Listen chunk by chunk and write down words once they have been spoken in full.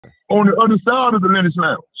on the other side of the Lennox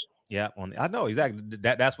Lounge. Yeah, I know exactly.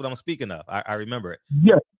 That's what I'm speaking of. I remember it.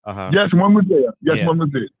 Yes. Yes, one was there. Yes, yeah. one was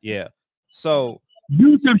there. Yeah. So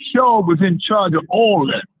Yuseh Shaw was in charge of all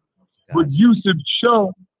that. Gotcha. But Yuseh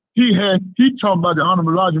Shaw, he talked about the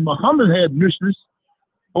Honorable Elijah Muhammad had mistress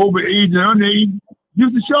over age and underage.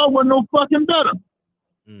 Yuseh Shaw wasn't no fucking better.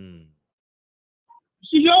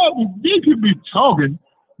 See, y'all, they could be talking,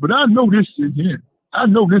 but I know this shit here. I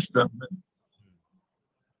know this stuff, man.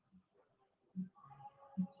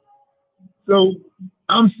 So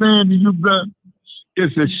I'm saying to you, bro,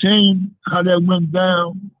 it's a shame how that went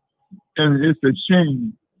down, and it's a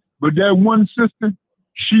shame. But that one sister,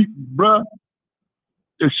 bruh,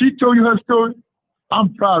 if she told you her story,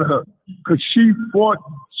 I'm proud of her, because she fought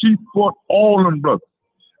all them brothers.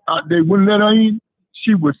 They wouldn't let her in.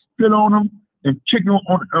 She would spit on them and kick them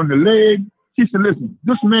on the leg. She said, listen,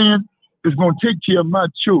 this man is going to take care of my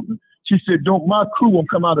children. She said, my crew won't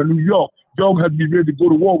come out of New York. Y'all have to be ready to go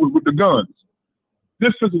to war with the guns.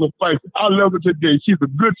 This sister was fighting. I love her today. She's a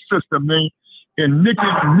good sister, man. And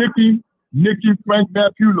Nikki, Frank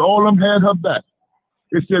Matthews, all of them had her back.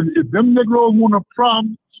 It said, if them Negroes want a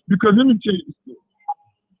problem, because let me tell you this,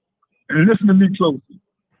 and listen to me closely.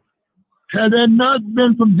 Had that not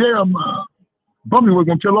been from Jeremiah, Bumpy was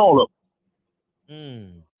going to kill all of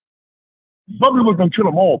them. Bumpy was going to kill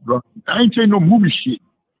them all, bro. I ain't saying no movie shit.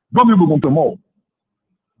 Bumpy was going to kill them all.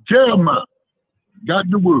 Jeremiah got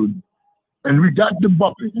the word, and we got the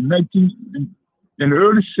Bumpy in the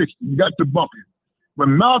early 60s. We got the Bumpy.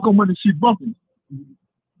 When Malcolm went to see Bumpy,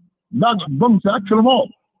 Bumpy said, I kill them all,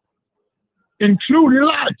 including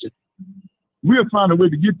Elijah. We'll find a way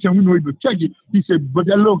to get to him. We know he protect you. He said, but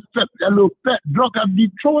that little fat drunk out of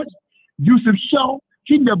Detroit, Yuseh Shaw,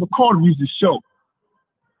 he never called him Yuseh Shaw.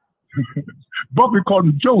 Bumpy called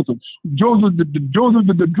him Joseph. Joseph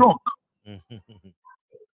the drunk.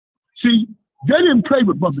 See, they didn't play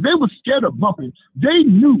with Bumpy. They were scared of Bumpy. They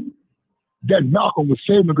knew that Malcolm was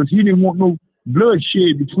saving because he didn't want no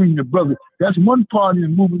bloodshed between the brothers. That's one part in the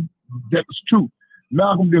movie that was true.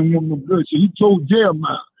 Malcolm didn't want no bloodshed. He told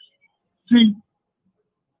Jeremiah. See,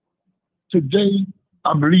 today,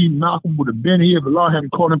 I believe Malcolm would have been here if Allah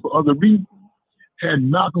hadn't called him for other reasons. And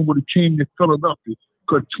Malcolm would have came to Philadelphia,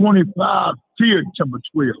 because 25 feared September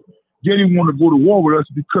 12. They didn't want to go to war with us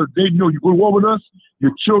because they know you go to war with us,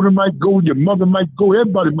 your children might go, your mother might go,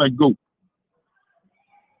 everybody might go.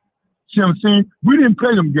 See what I'm saying? We didn't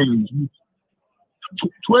play them games.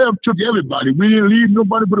 12 took everybody. We didn't leave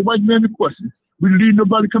nobody but a white man in question. We didn't leave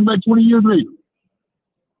nobody come back 20 years later.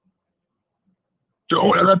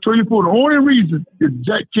 So, as I told you before, the only reason is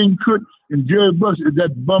Jack King Cook and Jerry Bush is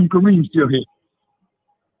that bum Kareem still here.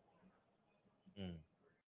 You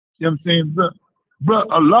know what I'm saying? But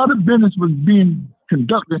a lot of business was being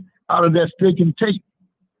conducted out of that steak and tape.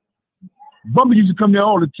 Bumpy used to come there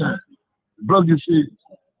all the time. The brother just said,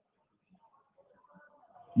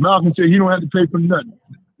 Malcolm said he don't have to pay for nothing.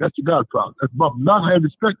 That's the God problem. That's Bumpy. Malcolm had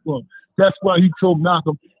respect for him. That's why he told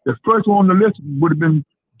Malcolm the first one on the list would have been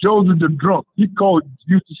Joseph the drunk. He called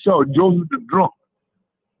Yuseh Shaw Joseph the drunk.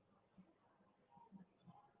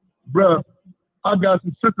 Bruh, I got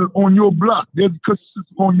some sisters on your block. There's sisters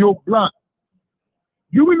on your block.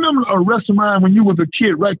 You remember a restaurant when you was a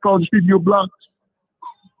kid right across the street of your block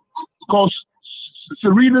called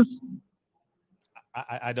Serena's?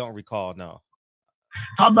 I don't recall, no.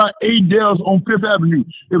 How about Adele's on Fifth Avenue?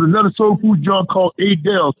 There was another soul food joint called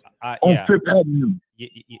Adele's on Fifth Avenue.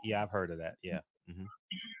 Yeah, I've heard of that, yeah.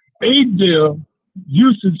 Adele,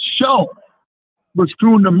 Yuseh Shaw, was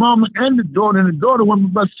screwing the mama and the daughter was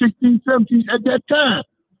about 16, 17 at that time.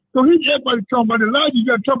 So everybody talking about Elijah. You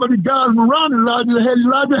got to talk about the guys around Elijah that had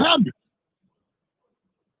Elijah happen.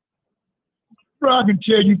 Bro, I can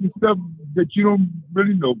tell you some stuff that you don't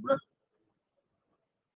really know, bro.